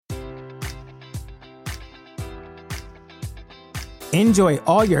Enjoy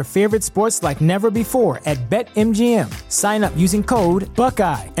all your favorite sports like never before at BetMGM. Sign up using code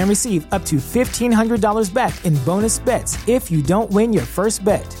Buckeye and receive up to $1,500 back in bonus bets if you don't win your first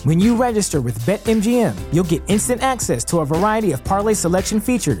bet. When you register with BetMGM, you'll get instant access to a variety of parlay selection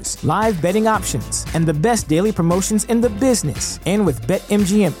features, live betting options, and the best daily promotions in the business. And with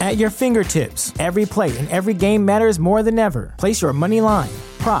BetMGM at your fingertips, every play and every game matters more than ever. Place your money line,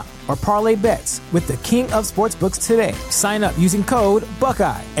 prop, or parlay bets with the king of sportsbooks today. Sign up using code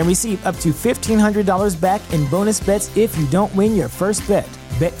Buckeye and receive up to $1,500 back in bonus bets if you don't win your first bet.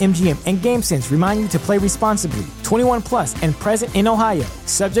 BetMGM and GameSense remind you to play responsibly. 21 plus and present in Ohio,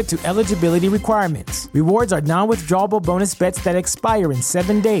 subject to eligibility requirements. Rewards are non-withdrawable bonus bets that expire in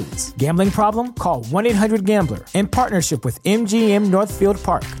 7 days. Gambling problem? Call 1-800-GAMBLER. In partnership with MGM Northfield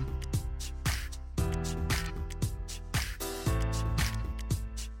Park.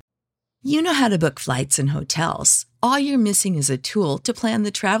 You know how to book flights and hotels. All you're missing is a tool to plan the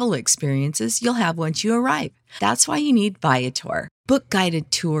travel experiences you'll have once you arrive. That's why you need Viator. Book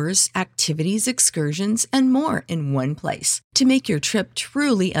guided tours, activities, excursions, and more in one place to make your trip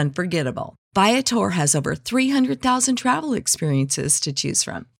truly unforgettable. Viator has over 300,000 travel experiences to choose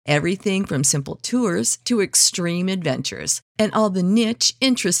from. Everything from simple tours to extreme adventures and all the niche,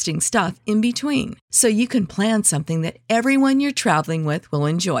 interesting stuff in between. So you can plan something that everyone you're traveling with will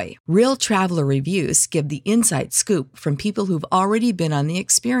enjoy. Real traveler reviews give the inside scoop from people who've already been on the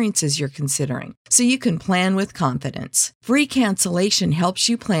experiences you're considering. So you can plan with confidence. Free cancellation helps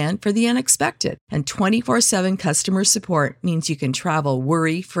you plan for the unexpected. And 24/7 customer support means you can travel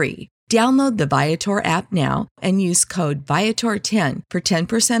worry-free. Download the Viator app now and use code Viator10 for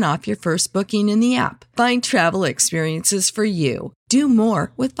 10% off your first booking in the app. Find travel experiences for you. Do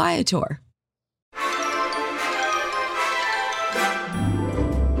more with Viator.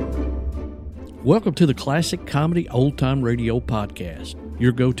 Welcome to the Classic Comedy Old Time Radio Podcast,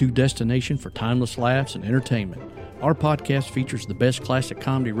 your go-to destination for timeless laughs and entertainment. Our podcast features the best classic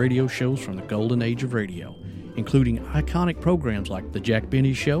comedy radio shows from the golden age of radio, including iconic programs like The Jack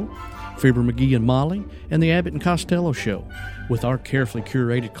Benny Show, Fibber, McGee and Molly, and The Abbott and Costello Show. With our carefully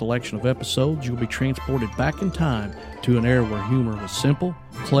curated collection of episodes, you'll be transported back in time to an era where humor was simple,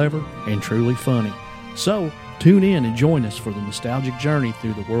 clever, and truly funny. So, tune in and join us for the nostalgic journey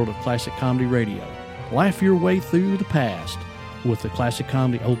through the world of classic comedy radio. Laugh your way through the past with the Classic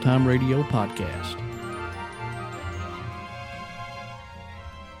Comedy Old Time Radio Podcast.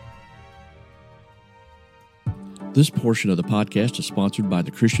 This portion of the podcast is sponsored by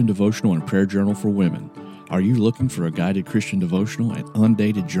the Christian Devotional and Prayer Journal for Women. Are you looking for a guided Christian devotional and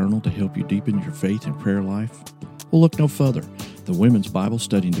undated journal to help you deepen your faith and prayer life? Well, look no further. The Women's Bible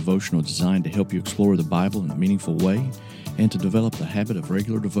Study and Devotional is designed to help you explore the Bible in a meaningful way and to develop the habit of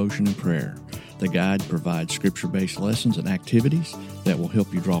regular devotion and prayer. The guide provides scripture-based lessons and activities that will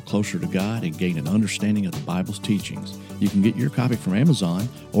help you draw closer to God and gain an understanding of the Bible's teachings. You can get your copy from Amazon,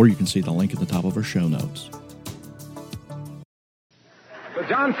 or you can see the link at the top of our show notes. The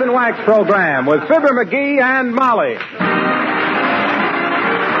Johnson Wax Program with Fibber, McGee, and Molly.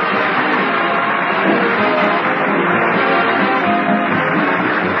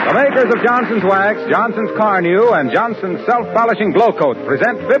 The makers of Johnson's Wax, Johnson's Carnew, and Johnson's Self-Polishing Glow Coat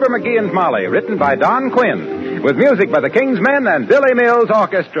present Fibber, McGee, and Molly, written by Don Quinn, with music by the King's Men and Billy Mills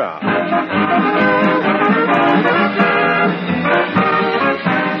Orchestra.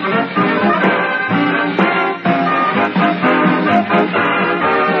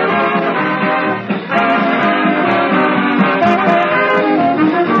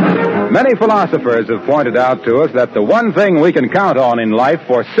 Many philosophers have pointed out to us that the one thing we can count on in life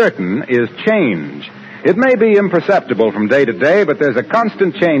for certain is change. It may be imperceptible from day to day, but there's a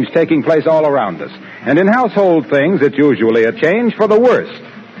constant change taking place all around us. And in household things, it's usually a change for the worse.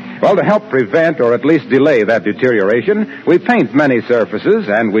 Well, to help prevent or at least delay that deterioration, we paint many surfaces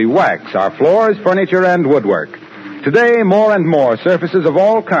and we wax our floors, furniture, and woodwork. Today, more and more surfaces of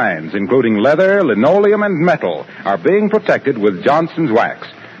all kinds, including leather, linoleum, and metal, are being protected with Johnson's Wax.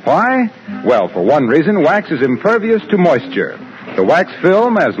 Why? Well, for one reason, wax is impervious to moisture. The wax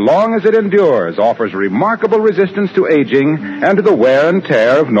film, as long as it endures, offers remarkable resistance to aging and to the wear and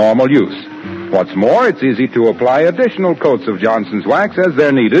tear of normal use. What's more, it's easy to apply additional coats of Johnson's Wax as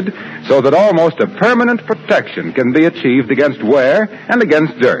they're needed, so that almost a permanent protection can be achieved against wear and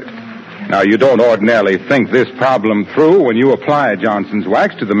against dirt. Now, you don't ordinarily think this problem through when you apply Johnson's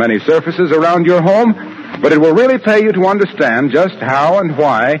Wax to the many surfaces around your home, but it will really pay you to understand just how and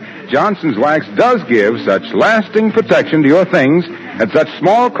why Johnson's Wax does give such lasting protection to your things at such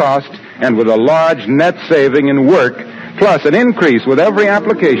small cost and with a large net saving in work plus an increase with every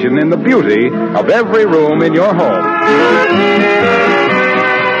application in the beauty of every room in your home.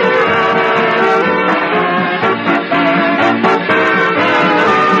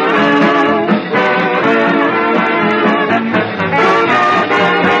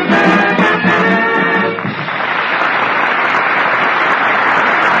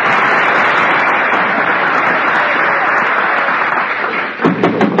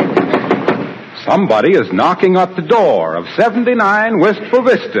 Somebody is knocking at the door of 79 Wistful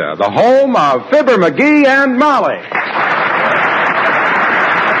Vista, the home of Fibber, McGee, and Molly.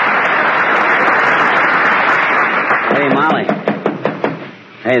 Hey, Molly.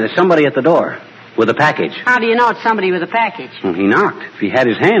 Hey, there's somebody at the door with a package. How do you know it's somebody with a package? Well, he knocked. If he had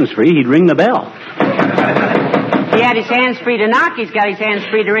his hands free, he'd ring the bell. If he had his hands free to knock, he's got his hands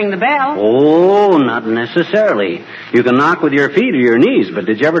free to ring the bell. Oh, not necessarily. You can knock with your feet or your knees, but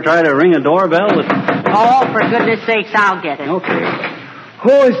did you ever try to ring a doorbell with... Oh, for goodness sakes, I'll get it. Okay.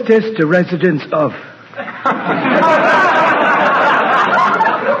 Who is this the residence of?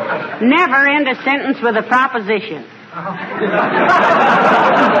 Never end a sentence with a proposition.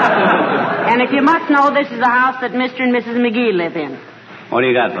 And if you must know, this is the house that Mr. and Mrs. McGee live in. What do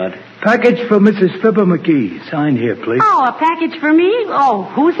you got, Bud? Package for Mrs. Fibber McGee. Sign here, please. Oh, a package for me? Oh,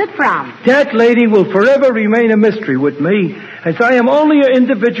 who's it from? That lady will forever remain a mystery with me, as I am only an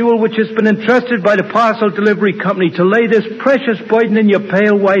individual which has been entrusted by the parcel delivery company to lay this precious burden in your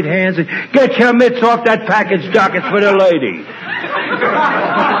pale white hands and get your mitts off that package, Doc. It's for the lady.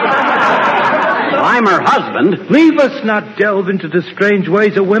 Well, I'm her husband. Leave us not delve into the strange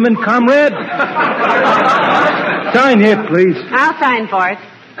ways of women, comrade. Sign here, please. I'll sign for it.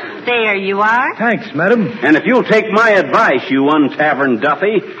 There you are. Thanks, madam. And if you'll take my advice, you untaverned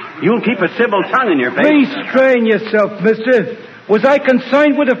Duffy, you'll keep a civil tongue in your face. Restrain yourself, mister. Was I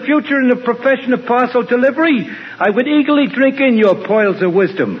concerned with a future in the profession of parcel delivery, I would eagerly drink in your pearls of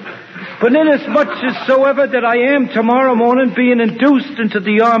wisdom. But inasmuch as soever that I am tomorrow morning being induced into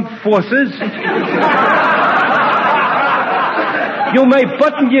the armed forces, you may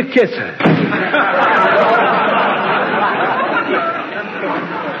button your kisser.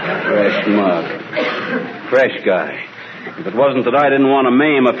 Fresh mug. Fresh guy. If it wasn't that I didn't want to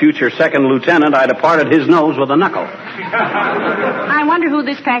maim a future second lieutenant, I'd have parted his nose with a knuckle. I wonder who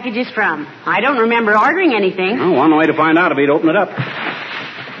this package is from. I don't remember ordering anything. Well, one way to find out would be to open it up.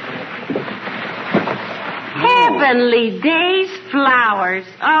 Heavenly days, flowers.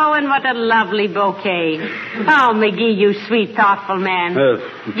 Oh, and what a lovely bouquet. Oh, McGee, you sweet, thoughtful man.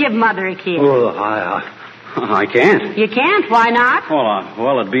 Give Mother a kiss. Oh, I can't. You can't? Why not?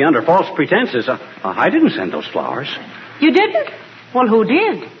 Well, it'd be under false pretenses. I didn't send those flowers. You didn't? Well, who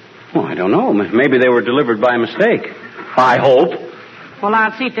did? Well, I don't know. Maybe they were delivered by mistake. I hope. Well,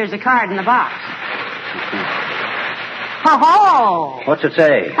 I'll see if there's a card in the box. Ho-ho! What's it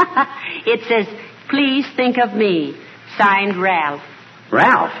say? It says, please think of me. Signed, Ralph.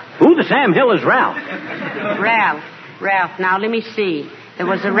 Ralph? Who the Sam Hill is Ralph? Ralph. Now, let me see. There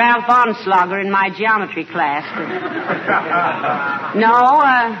was a Ralph Onslauger in my geometry class.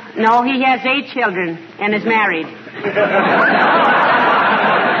 No, he has 8 children and is married.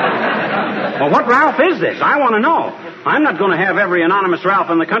 Well, what Ralph is this? I want to know. I'm not going to have every anonymous Ralph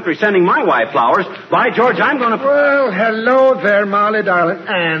in the country sending my wife flowers. By George, I'm going to... Well, hello there, Molly, darling.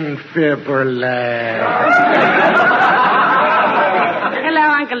 And Fibber, lad. Hello,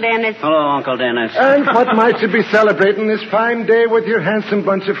 Uncle Dennis. Hello, Uncle Dennis. And what might you be celebrating this fine day with your handsome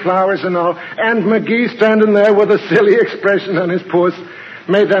bunch of flowers and all, and McGee standing there with a silly expression on his puss?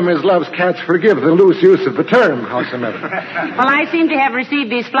 May them his love's cats forgive the loose use of the term, howsoever. Well, I seem to have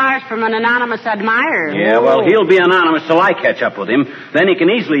received these flowers from an anonymous admirer. Yeah, well, he'll be anonymous till I catch up with him. Then he can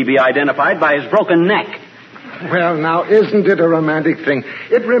easily be identified by his broken neck. Well, now, isn't it a romantic thing?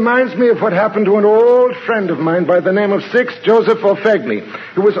 It reminds me of what happened to an old friend of mine by the name of Six Joseph O'Fegney,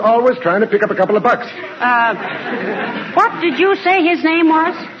 who was always trying to pick up a couple of bucks. What did you say his name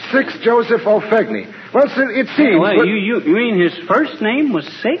was? Six Joseph O'Fegney. Well, sir, it seems... Well, you mean his first name was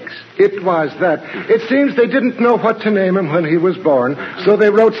Six? It was that. It seems they didn't know what to name him when he was born, so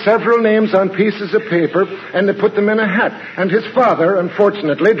they wrote several names on pieces of paper, and they put them in a hat. And his father,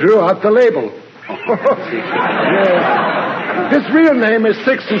 unfortunately, drew out the label. Yeah. His real name is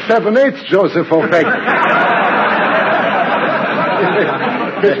 6 7/8 Joseph O'Fegney.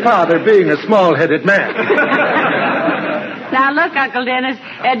 His father being a small-headed man. Now, look, Uncle Dennis,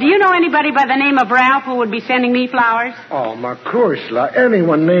 do you know anybody by the name of Ralph who would be sending me flowers? Oh, of course,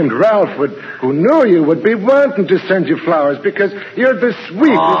 anyone named Ralph who knew you would be wanting to send you flowers because you're the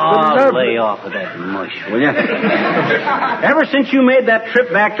sweetest, the lay off of that mush, will you? Ever since you made that trip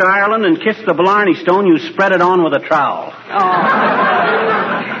back to Ireland and kissed the Blarney Stone, you spread it on with a trowel.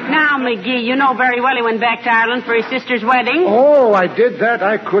 Now, McGee, you know very well he went back to Ireland for his sister's wedding. Oh, I did that.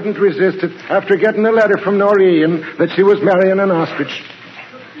 I couldn't resist it after getting a letter from Noreen that she was marrying an ostrich.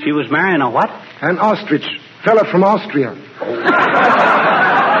 She was marrying a what? An ostrich. Fella from Austria.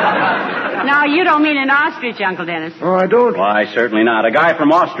 Now, you don't mean an ostrich, Uncle Dennis. Oh, I don't? Why, certainly not. A guy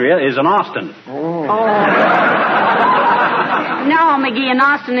from Austria is an Austin. Oh. No, McGee, an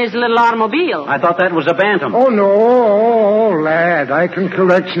Austin is a little automobile. I thought that was a bantam. Oh, no. Oh, lad, I can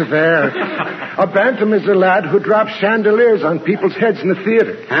correct you there. A bantam is a lad who drops chandeliers on people's heads in the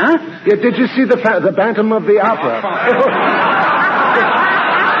theater. Huh? Yeah, did you see the Bantam of the Opera?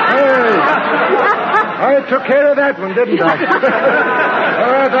 Hey, I took care of that one, didn't I?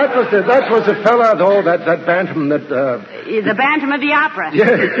 That was a fella, though, that bantam that... The Bantam of the Opera?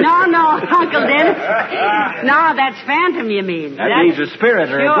 Yes. No, Uncle Dennis. No, that's Phantom, you mean. That means a spirit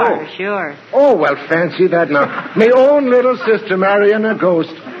or a ghost. Sure. Oh, well, fancy that now. My own little sister marrying a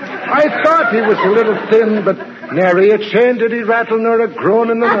ghost. I thought he was a little thin, but nary a chain did he rattle nor a groan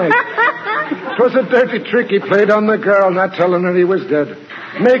in the night. 'Twas a dirty trick he played on the girl, not telling her he was dead.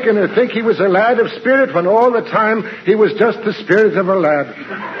 Making her think he was a lad of spirit when all the time he was just the spirit of a lad.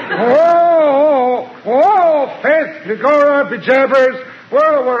 Oh, faith, begorra, bejabbers,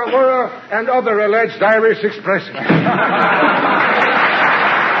 wurra, and other alleged Irish expressions.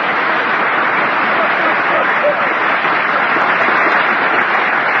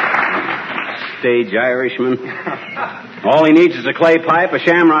 Stage Irishman. All he needs is a clay pipe, a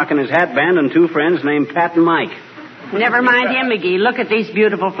shamrock in his hat band, and two friends named Pat and Mike. Never mind him, McGee. Look at these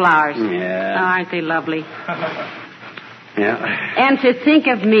beautiful flowers. Yeah. Oh, aren't they lovely? Yeah. And to think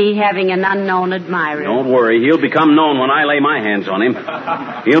of me having an unknown admirer. Don't worry. He'll become known when I lay my hands on him.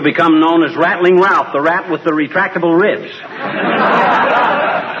 He'll become known as Rattling Ralph, the rat with the retractable ribs.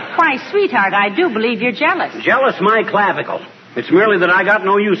 Why, sweetheart, I do believe you're jealous. Jealous my clavicle. It's merely that I got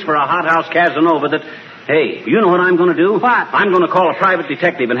no use for a hothouse Casanova that... Hey, you know what I'm going to do? What? I'm going to call a private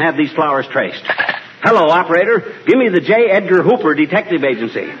detective and have these flowers traced. Hello, operator. Give me the J. Edgar Hooper Detective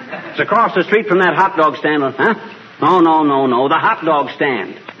Agency. It's across the street from that hot dog stand. Huh? No. The hot dog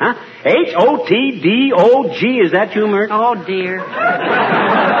stand. Huh? Hotdog. Is that you, Mert? Oh, dear.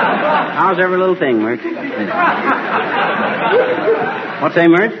 How's every little thing, Mert? What's that,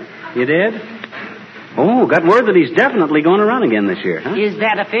 Mert? You did? Oh, got word that he's definitely going to run again this year, huh? Is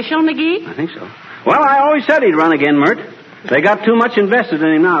that official, McGee? I think so. Well, I always said he'd run again, Mert. They got too much invested in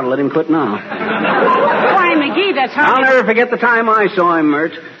him now to let him quit now. Why, McGee, that's hardly... I'll never forget the time I saw him,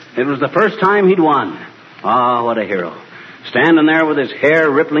 Mert. It was the first time he'd won. Ah, what a hero. Standing there with his hair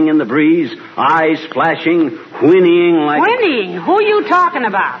rippling in the breeze, eyes flashing, whinnying like... Whinnying? Who are you talking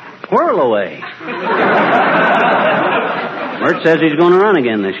about? Whirl away. Mert says he's going to run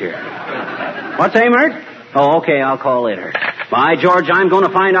again this year. What's that, Mert? Oh, okay, I'll call later. By George, I'm going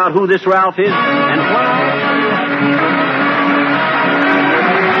to find out who this Ralph is and why...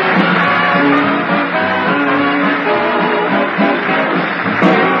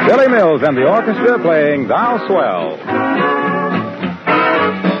 Billy Mills and the orchestra playing Thou Swell.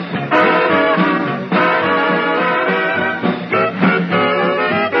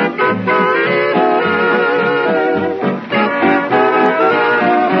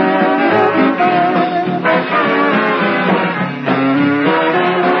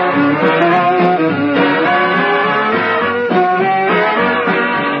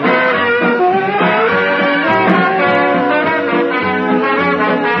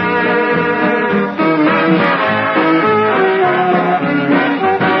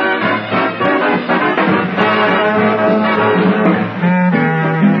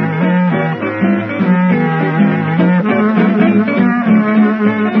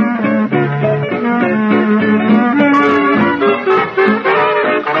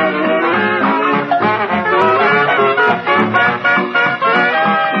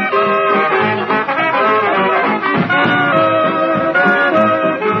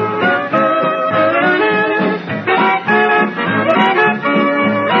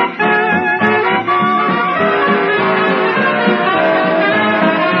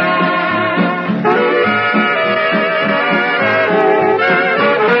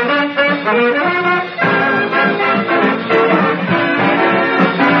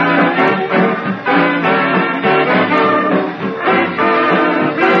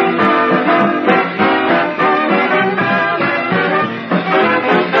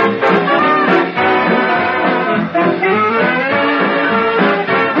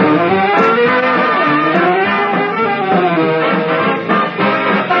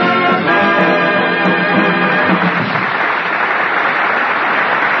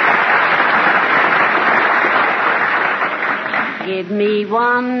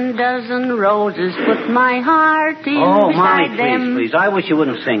 dozen roses, put my heart in beside them. Please. I wish you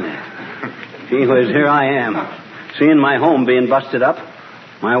wouldn't sing that. Gee whiz, here I am, seeing my home being busted up,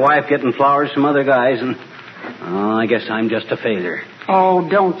 my wife getting flowers from other guys, and I guess I'm just a failure. Oh,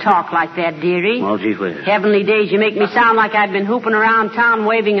 don't talk like that, dearie. Well, gee whiz. Heavenly days, you make me sound like I'd been hooping around town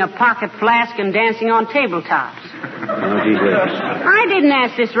waving a pocket flask and dancing on tabletops. Well, gee whiz. I didn't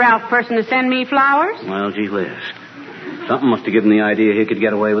ask this Ralph person to send me flowers. Well, gee whiz. Something must have given the idea he could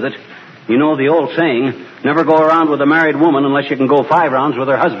get away with it. You know the old saying, never go around with a married woman unless you can go 5 rounds with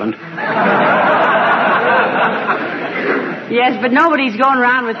her husband. Yes, but nobody's going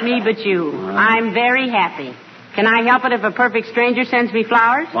around with me but you. I'm very happy. Can I help it if a perfect stranger sends me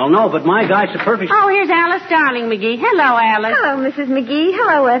flowers? Well, no, but my guy's a perfect... Oh, here's Alice Darling McGee. Hello, Alice. Hello, Mrs. McGee.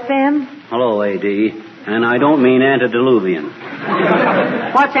 Hello, FM. Hello, A.D. And I don't mean antediluvian.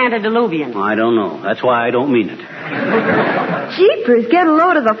 What's antediluvian? I don't know. That's why I don't mean it. Jeepers, get a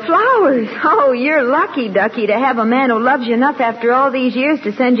load of the flowers. Oh, you're lucky, Ducky, to have a man who loves you enough after all these years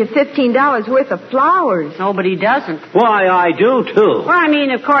to send you $15 worth of flowers. Nobody doesn't. Why, I do, too. Well, I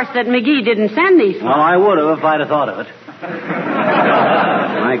mean, of course, that McGee didn't send these flowers. Well, I would have if I'd have thought of it.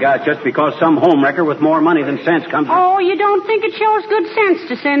 My God, just because some homewrecker with more money than sense comes... Oh, you don't think it shows good sense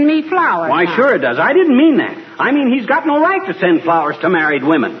to send me flowers? Why, sure it does. I didn't mean that. I mean, he's got no right to send flowers to married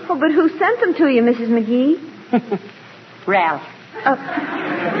women. Oh, but who sent them to you, Mrs. McGee? Ralph.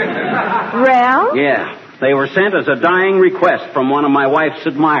 Ralph? Yeah. They were sent as a dying request from one of my wife's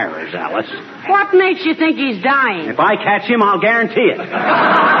admirers, Alice. What makes you think he's dying? If I catch him, I'll guarantee it.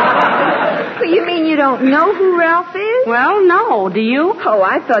 Well, you mean you don't know who Ralph is? Well, no. Do you? Oh,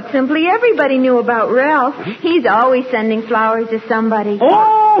 I thought simply everybody knew about Ralph. He's always sending flowers to somebody.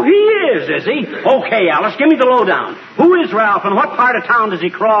 Oh, he is he? Okay, Alice, give me the lowdown. Who is Ralph, and what part of town does he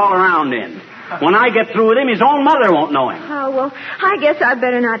crawl around in? When I get through with him, his own mother won't know him. Oh, well, I guess I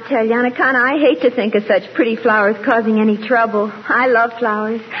better not tell you, on account I hate to think of such pretty flowers causing any trouble. I love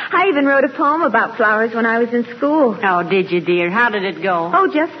flowers. I even wrote a poem about flowers when I was in school. Oh, did you, dear? How did it go? Oh,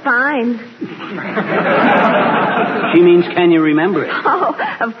 just fine. She means, can you remember it? Oh,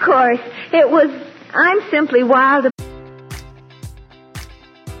 of course. It was, I'm simply wild.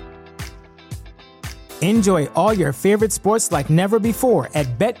 Enjoy all your favorite sports like never before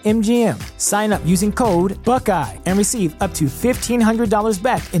at BetMGM. Sign up using code Buckeye and receive up to $1,500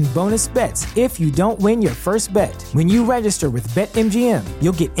 back in bonus bets if you don't win your first bet. When you register with BetMGM,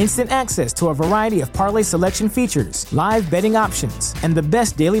 you'll get instant access to a variety of parlay selection features, live betting options, and the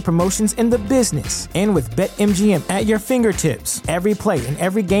best daily promotions in the business. And with BetMGM at your fingertips, every play and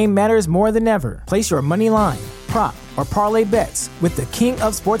every game matters more than ever. Place your money line, prop, or parlay bets with the king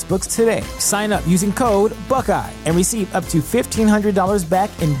of sportsbooks today. Sign up using code Buckeye and receive up to $1,500 back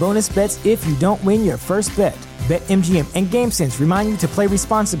in bonus bets if you don't win your first bet. BetMGM and GameSense remind you to play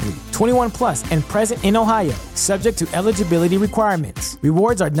responsibly. 21 plus and present in Ohio, subject to eligibility requirements.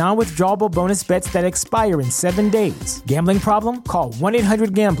 Rewards are non-withdrawable bonus bets that expire in 7 days. Gambling problem? Call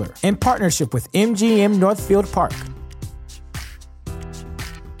 1-800-GAMBLER. In partnership with MGM Northfield Park.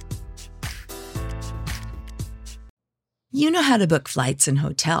 You know how to book flights and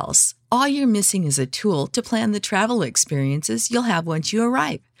hotels. All you're missing is a tool to plan the travel experiences you'll have once you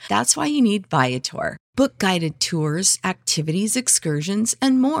arrive. That's why you need Viator. Book guided tours, activities, excursions,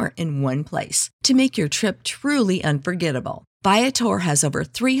 and more in one place to make your trip truly unforgettable. Viator has over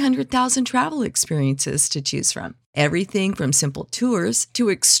 300,000 travel experiences to choose from. Everything from simple tours to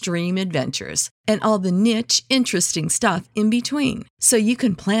extreme adventures and all the niche, interesting stuff in between. So you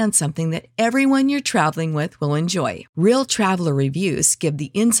can plan something that everyone you're traveling with will enjoy. Real traveler reviews give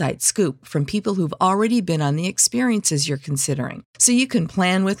the inside scoop from people who've already been on the experiences you're considering. So you can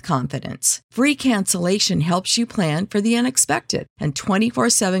plan with confidence. Free cancellation helps you plan for the unexpected. And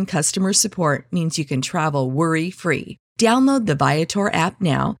 24/7 customer support means you can travel worry-free. Download the Viator app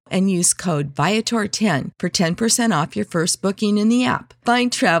now and use code Viator10 for 10% off your first booking in the app.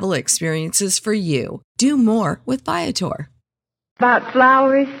 Find travel experiences for you. Do more with Viator. About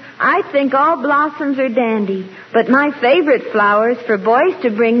flowers, I think all blossoms are dandy, but my favorite flowers for boys to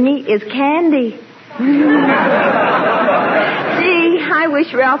bring me is candy. Gee, I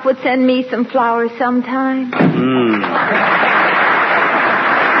wish Ralph would send me some flowers sometime.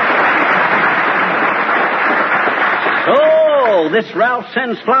 Oh, this Ralph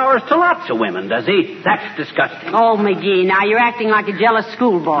sends flowers to lots of women, does he? That's disgusting. Oh, McGee, now you're acting like a jealous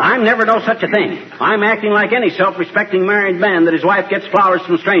schoolboy. I'm never no such a thing. I'm acting like any self-respecting married man that his wife gets flowers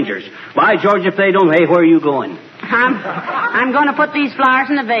from strangers. By George, if they don't, hey, where are you going? I'm going to put these flowers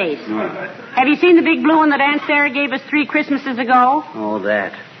in a vase. Have you seen the big blue one that Aunt Sarah gave us 3 Christmases ago? Oh,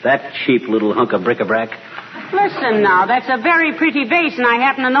 that cheap little hunk of bric-a-brac. Listen now, that's a very pretty vase, and I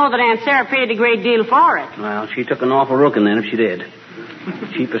happen to know that Aunt Sarah paid a great deal for it. Well, she took an awful rooking then if she did.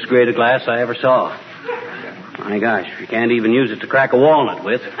 Cheapest grade of glass I ever saw. My gosh, you can't even use it to crack a walnut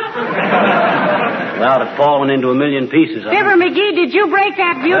with. Without it falling into a million pieces. Fibber McGee, did you break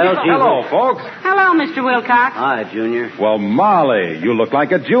that beautiful... Well, Hello, folks. Hello, Mr. Wilcox. Hi, Junior. Well, Molly, you look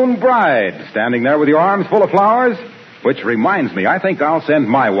like a June bride, standing there with your arms full of flowers. Which reminds me, I think I'll send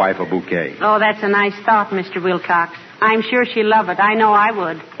my wife a bouquet. Oh, that's a nice thought, Mr. Wilcox. I'm sure she'll love it. I know I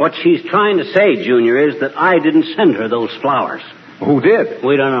would. What she's trying to say, Junior, is that I didn't send her those flowers. Who did?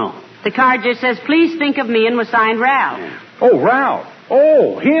 We don't know. The card just says, please think of me, and was signed Ralph. Oh, Ralph.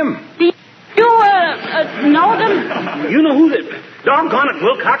 Oh, him. Do you, know them? You know who the... Doggone it,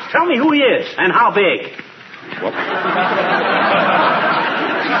 Wilcox. Tell me who he is and how big.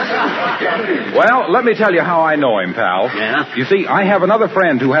 Well, let me tell you how I know him, pal. Yeah? You see, I have another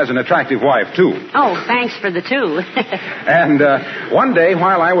friend who has an attractive wife, too. Oh, thanks for the two. And one day,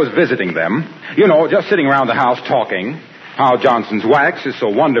 while I was visiting them, just sitting around the house talking, how Johnson's wax is so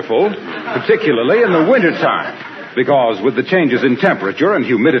wonderful, particularly in the wintertime. Because with the changes in temperature and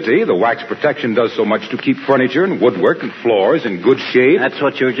humidity, the wax protection does so much to keep furniture and woodwork and floors in good shape. That's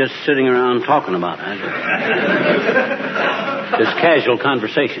what you were just sitting around talking about, huh? Just casual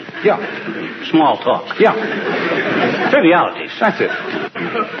conversation. Yeah. Small talk. Yeah. Trivialities. That's it.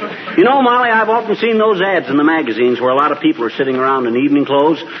 You know, Molly, I've often seen those ads in the magazines where a lot of people are sitting around in evening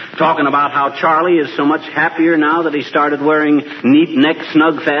clothes talking about how Charlie is so much happier now that he started wearing neat neck,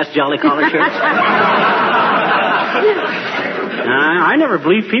 snug, fast, jolly collar shirts. I never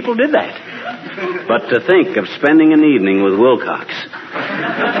believed people did that. But to think of spending an evening with Wilcox.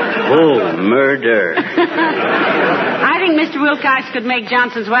 Oh, murder. I think Mr. Wilcox could make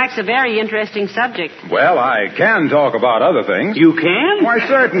Johnson's wax a very interesting subject. Well, I can talk about other things. You can? Why,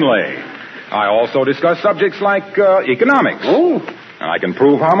 certainly. I also discuss subjects like economics. Oh. And I can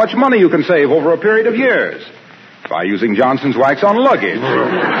prove how much money you can save over a period of years. By using Johnson's wax on luggage,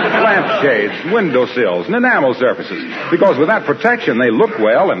 lampshades, windowsills, and enamel surfaces. Because with that protection, they look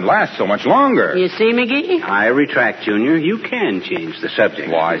well and last so much longer. You see, McGee? I retract, Junior. You can change the subject.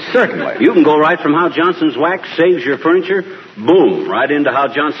 Why, certainly. You can go right from how Johnson's wax saves your furniture, boom, right into how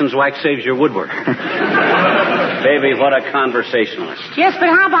Johnson's wax saves your woodwork. Baby, what a conversationalist. Yes, but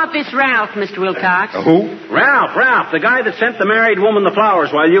how about this Ralph, Mr. Wilcox? Who? Ralph, the guy that sent the married woman the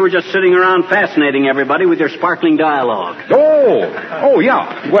flowers while you were just sitting around fascinating everybody with your sparkling dialogue. Oh,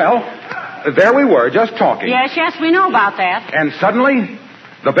 yeah. Well, there we were, just talking. Yes, we know about that. And suddenly,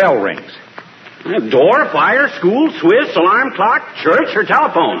 the bell rings. Door, fire, school, Swiss, alarm clock, church, or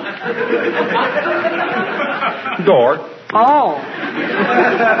telephone? Door. Oh.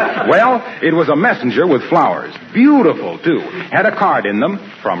 Well, it was a messenger with flowers. Beautiful, too. Had a card in them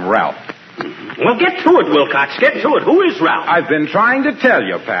from Ralph. Well, get to it, Wilcox. Get to it. Who is Ralph? I've been trying to tell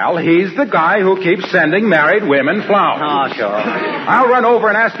you, pal. He's the guy who keeps sending married women flowers. Oh, sure. I'll run over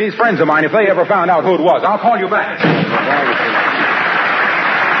and ask these friends of mine if they ever found out who it was. I'll call you back.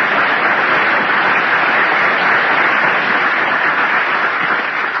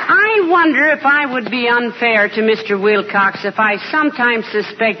 I wonder if I would be unfair to Mr. Wilcox if I sometimes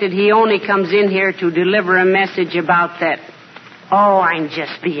suspected he only comes in here to deliver a message about that. Oh, I'm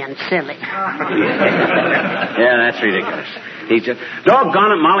just being silly. Yeah, that's ridiculous.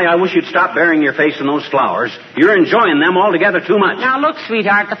 Doggone it, Molly, I wish you'd stop burying your face in those flowers. You're enjoying them altogether too much. Now, look,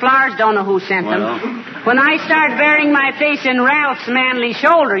 sweetheart, the flowers don't know who sent them. When I start burying my face in Ralph's manly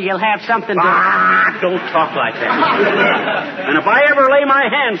shoulder, you'll have something to... Don't talk like that. And if I ever lay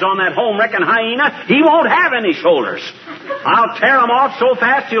my hands on that home-wrecking hyena, he won't have any shoulders. I'll tear them off so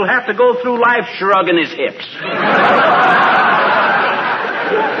fast he'll have to go through life shrugging his hips.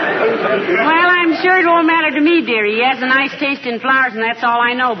 Well, I'm sure it won't matter to me, dearie. He has a nice taste in flowers, and that's all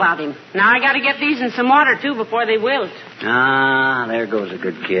I know about him. Now, I got to get these in some water, too, before they wilt. Ah, there goes a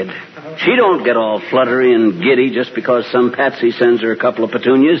good kid. She don't get all fluttery and giddy just because some patsy sends her a couple of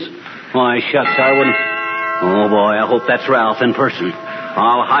petunias. Why, shucks, I wouldn't... Oh, boy, I hope that's Ralph in person.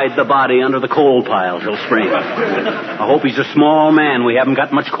 I'll hide the body under the coal pile till spring. I hope he's a small man. We haven't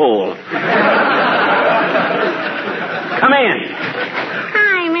got much coal. Come in.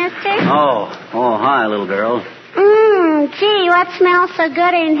 Oh, hi, little girl. Gee, what smells so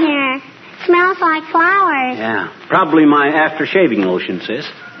good in here? Smells like flowers. Yeah, probably my after-shaving lotion, sis.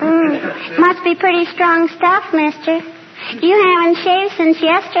 Must be pretty strong stuff, mister. You haven't shaved since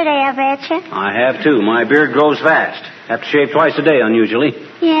yesterday, I betcha. I have, too. My beard grows fast. Have to shave twice a day, unusually.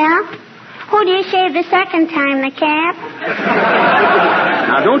 Yeah? Who do you shave the second time, the cat?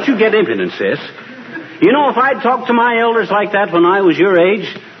 Now, don't you get impudent, sis. You know, if I'd talked to my elders like that when I was your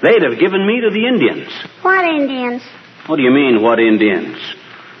age, they'd have given me to the Indians. What Indians? What do you mean, what Indians?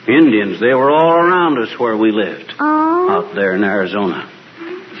 Indians, they were all around us where we lived. Oh? Out there in Arizona.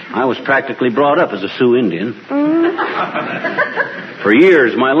 I was practically brought up as a Sioux Indian. For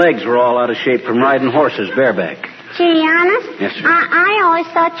years, my legs were all out of shape from riding horses bareback. Gee, honest? Yes, sir. I always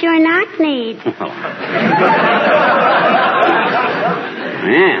thought you were knock-kneed.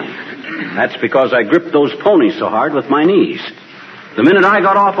 Man, that's because I gripped those ponies so hard with my knees. The minute I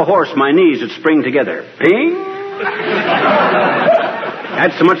got off a horse, my knees would spring together. Ping!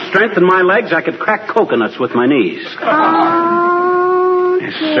 Had so much strength in my legs, I could crack coconuts with my knees. Oh,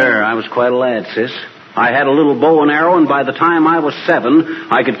 yes, sir, I was quite a lad, sis. I had a little bow and arrow, and by the time I was 7,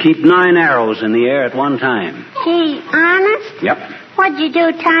 I could keep 9 arrows in the air at one time. Gee, honest? Yep. What'd you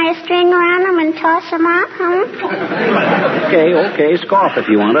do, tie a string around them and toss them out, huh? Okay, scoff if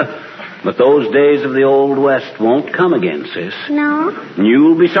you want to. But those days of the Old West won't come again, sis. No?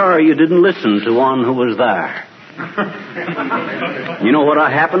 You'll be sorry you didn't listen to one who was there. You know what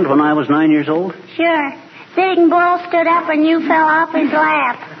happened when I was 9 years old? Sure. Big Bull stood up and you fell off his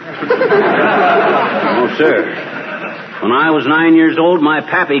lap. No, sir. When I was 9 years old, my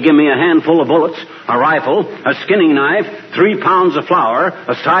pappy gave me a handful of bullets, a rifle, a skinning knife, 3 pounds of flour,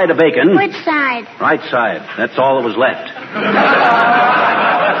 a side of bacon. Which side? Right side. That's all that was left.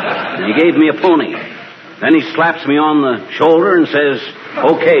 He gave me a pony. Then he slaps me on the shoulder and says,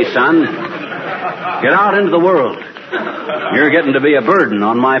 "Okay, son, get out into the world. You're getting to be a burden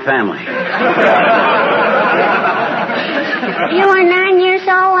on my family." You were 9 years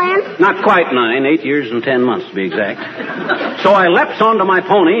old then? Not quite 9, 8 years and 10 months to be exact. So I leapt onto my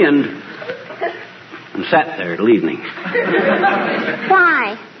pony and sat there till evening.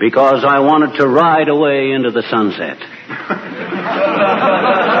 Why? Because I wanted to ride away into the sunset.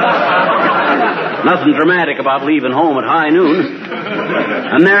 Nothing dramatic about leaving home at high noon.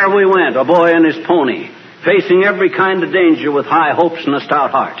 And there we went, a boy and his pony, facing every kind of danger with high hopes and a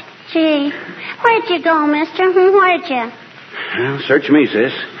stout heart. Gee, where'd you go, mister? Where'd you? Well, search me,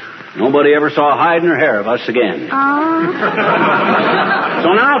 sis. Nobody ever saw hide nor hair of us again. Oh.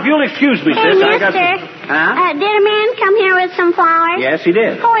 So now, if you'll excuse me, Hey, sis, mister, I got... Huh? did a man come here with some flowers? Yes, he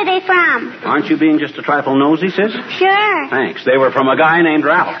did. Who are they from? Aren't you being just a trifle nosy, sis? Sure. Thanks. They were from a guy named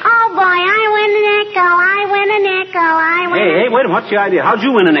Ralph. Oh, boy, I win a nickel. Hey, wait a minute. What's the idea? How'd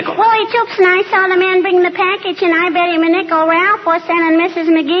you win a nickel? Willie Toops and I saw the man bring the package, and I bet him a nickel. Ralph was sending Mrs.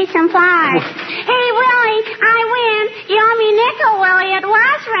 McGee some flowers. Hey, Willie, I win. You owe me a nickel, Willie. It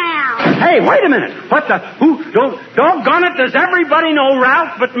was Ralph. Hey, wait a minute. What the... Who... Doggone it, does everybody know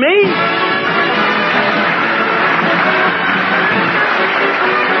Ralph but me?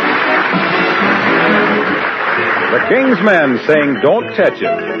 The King's Men sing Don't Touch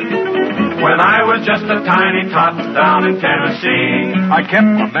It. When I was just a tiny tot down in Tennessee, I kept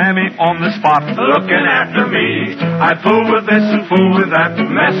my mammy on the spot looking after me. I'd fool with this and fool with that,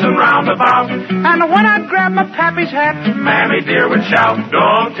 messing round about. And when I'd grab my pappy's hat, Mammy dear would shout,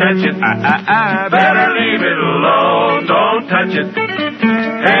 "Don't touch it, better leave it alone, don't touch it.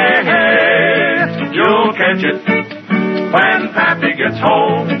 Hey, hey, you'll catch it when Pappy gets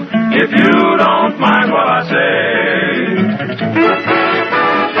home, if you don't mind what I say."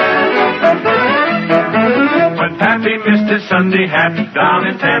 When Pappy missed his Sunday hat down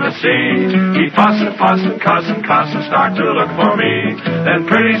in Tennessee, he'd fuss and cuss and start to look for me. Then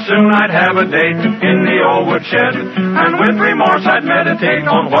pretty soon I'd have a date in the old woodshed, and with remorse I'd meditate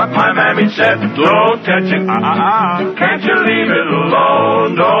on what my mammy said. "Don't touch it, can't you leave it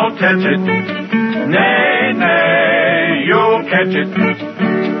alone? Don't touch it, nay, nay, you'll catch it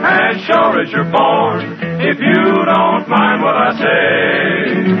as sure as you're born, if you don't mind what I say."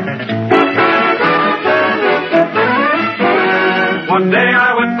 One day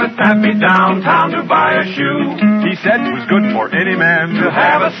I went with Pappy downtown to buy a shoe. He said it was good for any man to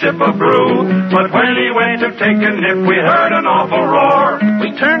have a sip of brew. But when he went to take a nip, we heard an awful roar.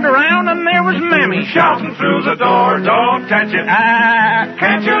 We turned around and there was Mammy shouting through the door, "Don't touch it,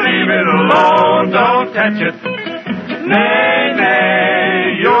 can't you leave it alone? Don't touch it, nay,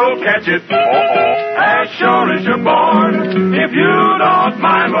 nay, you'll catch it, as sure as you're born, if you don't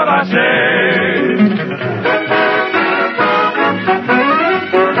mind what I say."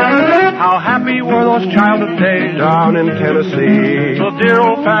 How happy were those childhood days down in Tennessee. The dear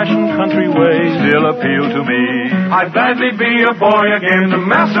old-fashioned country ways still appeal to me. I'd gladly be a boy again to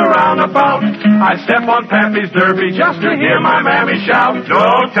mess around about. I'd step on Pappy's derby just to hear my mammy shout,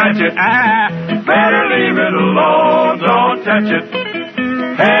 "Don't touch it, better leave it alone, don't touch it.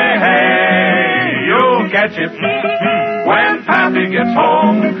 Hey, hey, you'll catch it when Pappy gets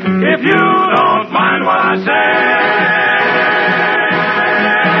home, if you don't mind what I say."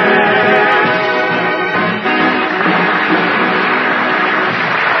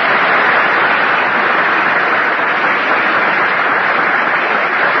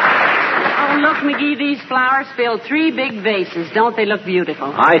 these flowers fill 3 big vases. Don't they look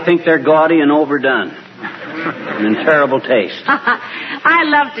beautiful? I think they're gaudy and overdone. And in terrible taste. I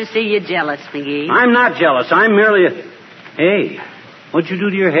love to see you jealous, McGee. I'm not jealous. I'm merely a... Hey, what'd you do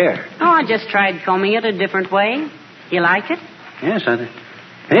to your hair? Oh, I just tried combing it a different way. You like it? Yes, I think...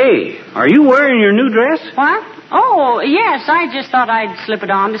 Hey, are you wearing your new dress? What? Oh, yes. I just thought I'd slip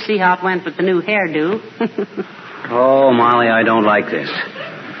it on to see how it went with the new hairdo. Oh, Molly, I don't like this.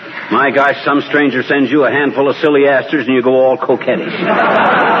 My gosh, some stranger sends you a handful of silly asters and you go all coquettish.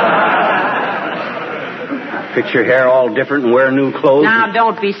 Fix your hair all different and wear new clothes. Now,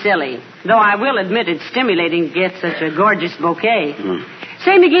 don't be silly. Though I will admit it's stimulating to get such a gorgeous bouquet.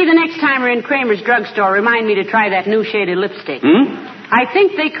 Say, McGee, the next time we're in Kramer's drugstore, remind me to try that new shade of lipstick. I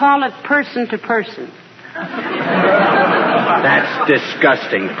think they call it person to person. That's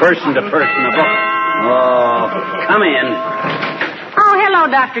disgusting. Person to person. Oh, come in. Oh, hello,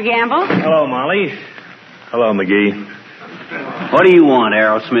 Dr. Gamble. Hello, Molly. Hello, McGee. What do you want,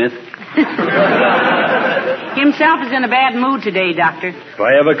 Aerosmith? Himself is in a bad mood today, Doctor. If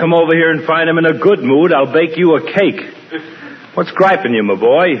I ever come over here and find him in a good mood, I'll bake you a cake. What's griping you, my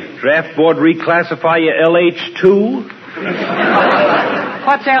boy? Draft board reclassify you LH2?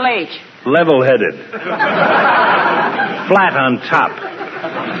 What's LH? Level-headed. Flat on top.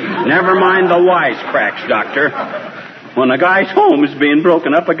 Never mind the wisecracks, Doctor. When a guy's home is being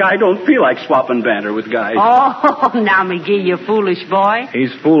broken up, a guy don't feel like swapping banter with guys. Oh, now, McGee, you foolish boy.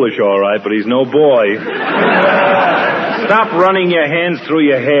 He's foolish, all right, but he's no boy. Stop running your hands through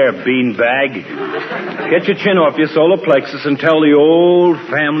your hair, beanbag. Get your chin off your solar plexus and tell the old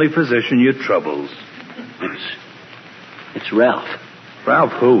family physician your troubles. It's Ralph.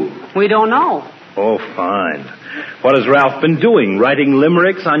 Ralph who? We don't know. Oh, fine. What has Ralph been doing? Writing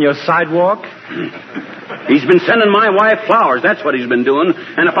limericks on your sidewalk? He's been sending my wife flowers. That's what he's been doing.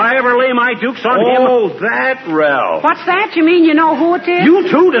 And if I ever lay my dukes on him... Oh, that Ralph. What's that? You mean you know who it is? You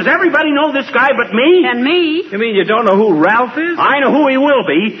too? Does everybody know this guy but me? And me? You mean you don't know who Ralph is? I know who he will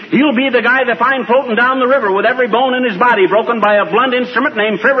be. He'll be the guy they find floating down the river with every bone in his body broken by a blunt instrument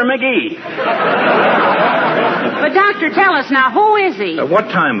named Fibber McGee. But, Doctor, tell us now, who is he? What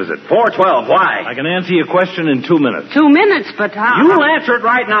time is it? 4:12. Why? I can answer your question in 2 minutes. 2 minutes, but how? You'll answer it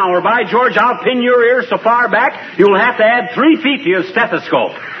right now, or by George, I'll pin your ears so far back, you'll have to add 3 feet to your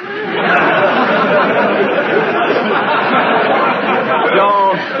stethoscope.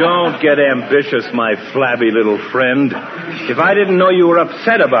 Don't get ambitious, my flabby little friend. If I didn't know you were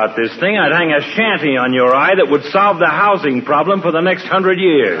upset about this thing, I'd hang a shanty on your eye that would solve the housing problem for the next 100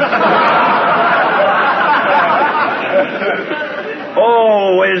 years.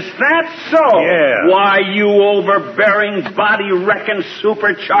 Oh, is that so? Yeah. Why, you overbearing, body-wrecking,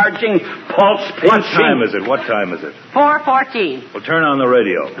 supercharging, pulse-pinching... What time is it? 4:14. Well, turn on the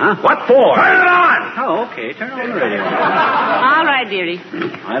radio. Huh? What for? Turn it on! Oh, okay. Turn on the radio. All right, dearie.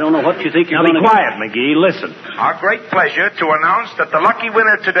 I don't know what you think you're Now going to... be quiet, McGee. Listen. Our great pleasure to announce that the lucky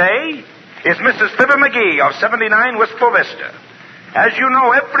winner today is Mrs. Fibber McGee of 79 Wistful Vista. As you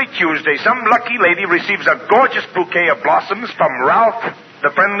know, every Tuesday, some lucky lady receives a gorgeous bouquet of blossoms from Ralph, the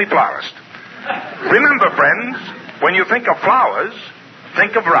friendly florist. Remember, friends, when you think of flowers,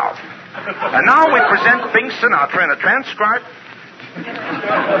 think of Ralph. And now we present Bing Sinatra in a transcribed...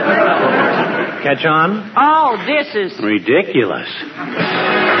 Catch on? Oh, this is... ridiculous.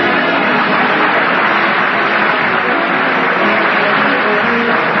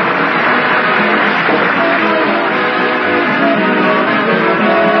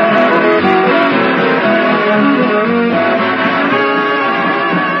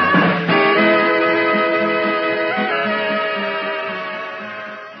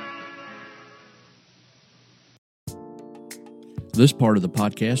 This part of the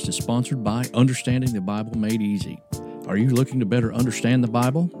podcast is sponsored by Understanding the Bible Made Easy. Are you looking to better understand the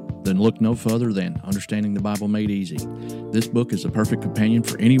Bible? Then look no further than Understanding the Bible Made Easy. This book is a perfect companion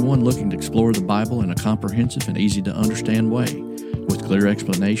for anyone looking to explore the Bible in a comprehensive and easy-to-understand way. With clear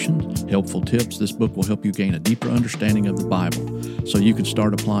explanations, helpful tips, this book will help you gain a deeper understanding of the Bible so you can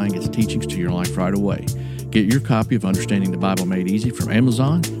start applying its teachings to your life right away. Get your copy of Understanding the Bible Made Easy from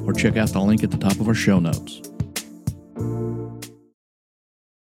Amazon or check out the link at the top of our show notes.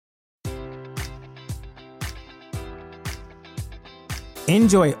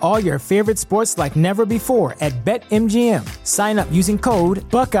 Enjoy all your favorite sports like never before at BetMGM. Sign up using code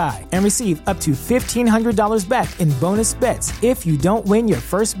Buckeye and receive up to $1,500 back in bonus bets if you don't win your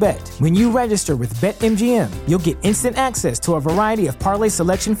first bet. When you register with BetMGM, you'll get instant access to a variety of parlay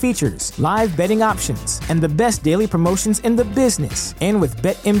selection features, live betting options, and the best daily promotions in the business. And with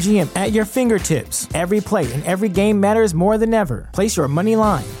BetMGM at your fingertips, every play and every game matters more than ever. Place your money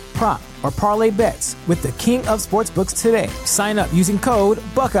line, prop, or parlay bets with the king of sportsbooks today. Sign up using code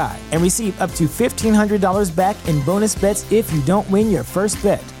Buckeye and receive up to $1,500 back in bonus bets if you don't win your first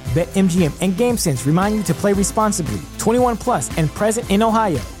bet. BetMGM and GameSense remind you to play responsibly. 21 plus and present in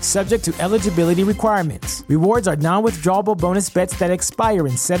Ohio, subject to eligibility requirements. Rewards are non-withdrawable bonus bets that expire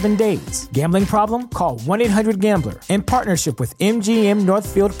in 7 days. Gambling problem? Call 1-800-GAMBLER in partnership with MGM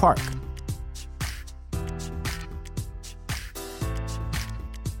Northfield Park.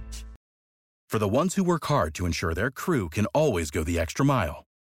 For the ones who work hard to ensure their crew can always go the extra mile,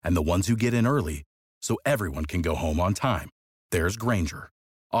 and the ones who get in early so everyone can go home on time, there's Grainger,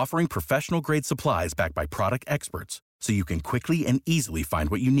 offering professional-grade supplies backed by product experts so you can quickly and easily find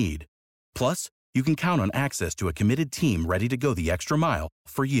what you need. Plus, you can count on access to a committed team ready to go the extra mile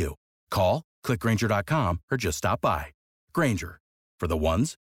for you. Call, click Grainger.com, or just stop by. Grainger, for the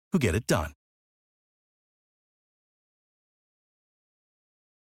ones who get it done.